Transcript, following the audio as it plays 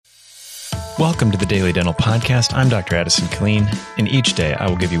Welcome to the Daily Dental Podcast. I'm Dr. Addison Killeen, and each day I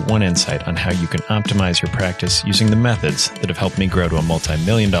will give you one insight on how you can optimize your practice using the methods that have helped me grow to a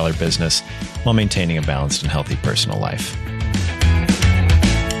multi-million-dollar business while maintaining a balanced and healthy personal life.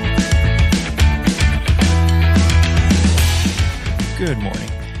 Good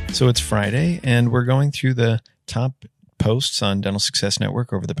morning. So it's Friday, and we're going through the top posts on Dental Success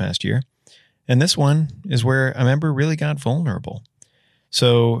Network over the past year. And this one is where a member really got vulnerable.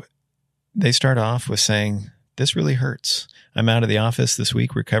 So they start off with saying, "This really hurts. I'm out of the office this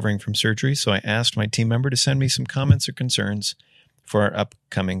week recovering from surgery, so I asked my team member to send me some comments or concerns for our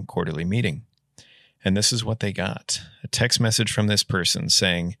upcoming quarterly meeting." And this is what they got. A text message from this person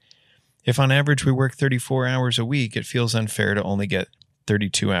saying, "If on average we work 34 hours a week, it feels unfair to only get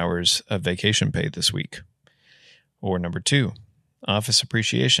 32 hours of vacation pay this week." Or number 2, office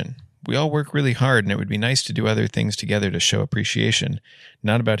appreciation. "We all work really hard, and it would be nice to do other things together to show appreciation.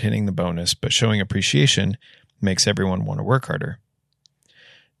 Not about hitting the bonus, but showing appreciation makes everyone want to work harder."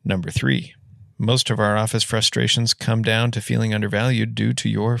 Number 3, most of our office frustrations come down to feeling undervalued due to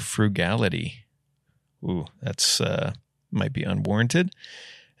your frugality. Ooh, that's might be unwarranted.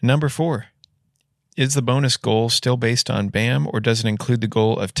 Number 4, is the bonus goal still based on BAM, or does it include the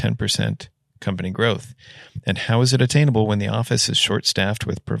goal of 10% company growth? And how is it attainable when the office is short-staffed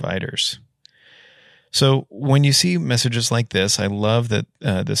with providers? So when you see messages like this, I love that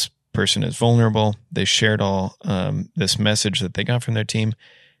this person is vulnerable. They shared all this message that they got from their team.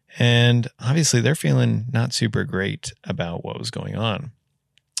 And obviously they're feeling not super great about what was going on.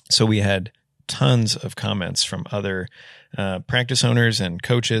 So we had tons of comments from other practice owners and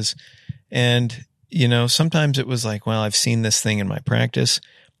coaches. And, you know, sometimes it was like, well, I've seen this thing in my practice.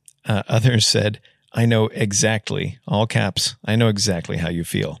 Others said, "I know exactly," all caps, "I know exactly how you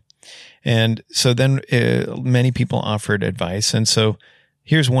feel." And so then many people offered advice. And so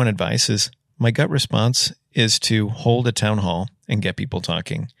here's one advice is, my gut response is to hold a town hall and get people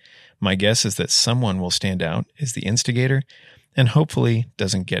talking. My guess is that someone will stand out as the instigator and hopefully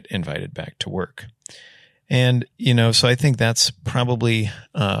doesn't get invited back to work. And, you know, so I think that's probably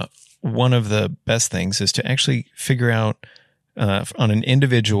one of the best things is to actually figure out on an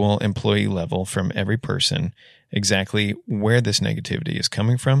individual employee level from every person exactly where this negativity is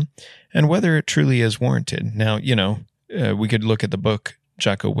coming from and whether it truly is warranted. Now, you know, we could look at the book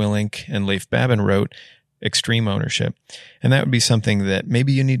Jocko Willink and Leif Babin wrote, Extreme Ownership, and that would be something that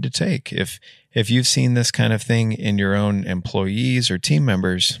maybe you need to take. If you've seen this kind of thing in your own employees or team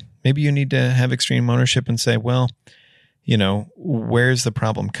members, maybe you need to have extreme ownership and say, well, you know, where's the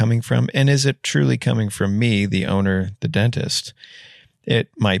problem coming from? And is it truly coming from me, the owner, the dentist? It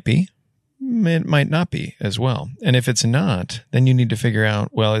might be. It might not be as well. And if it's not, then you need to figure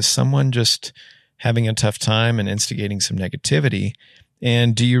out, well, is someone just having a tough time and instigating some negativity?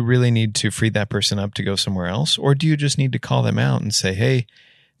 And do you really need to free that person up to go somewhere else? Or do you just need to call them out and say, hey,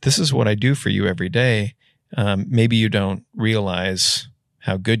 this is what I do for you every day. Maybe you don't realize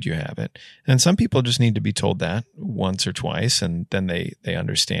how good you have it. And some people just need to be told that once or twice, and then they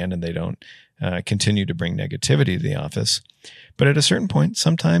understand and they don't continue to bring negativity to the office. But at a certain point,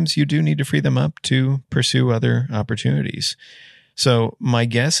 sometimes you do need to free them up to pursue other opportunities. So my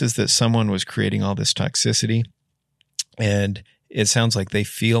guess is that someone was creating all this toxicity, and it sounds like they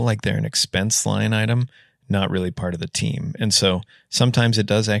feel like they're an expense line item, not really part of the team. And so sometimes it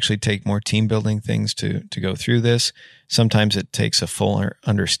does actually take more team building things to go through this. Sometimes it takes a full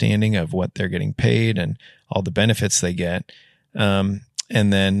understanding of what they're getting paid and all the benefits they get. And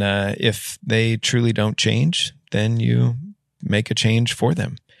then if they truly don't change, then you make a change for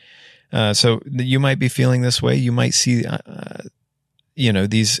them. So you might be feeling this way. You might see,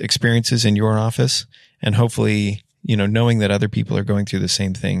 these experiences in your office, and hopefully, knowing that other people are going through the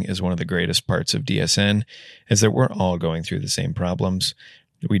same thing is one of the greatest parts of DSN, is that we're all going through the same problems.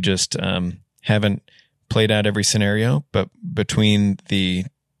 We just haven't played out every scenario, but between the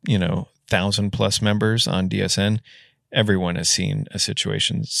 1,000+ members on DSN, everyone has seen a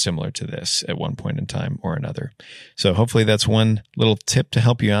situation similar to this at one point in time or another. So hopefully that's one little tip to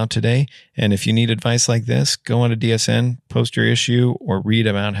help you out today. And if you need advice like this, go on to DSN, post your issue, or read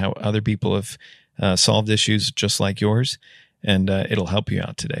about how other people have solved issues just like yours, and it'll help you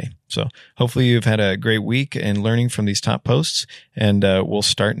out today. So hopefully you've had a great week in learning from these top posts, and we'll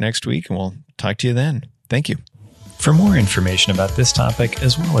start next week, and we'll talk to you then. Thank you. For more information about this topic,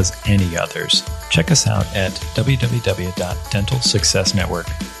 as well as any others, check us out at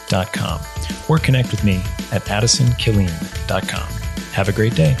www.dentalsuccessnetwork.com or connect with me at addisonkilleen.com. Have a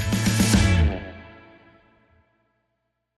great day.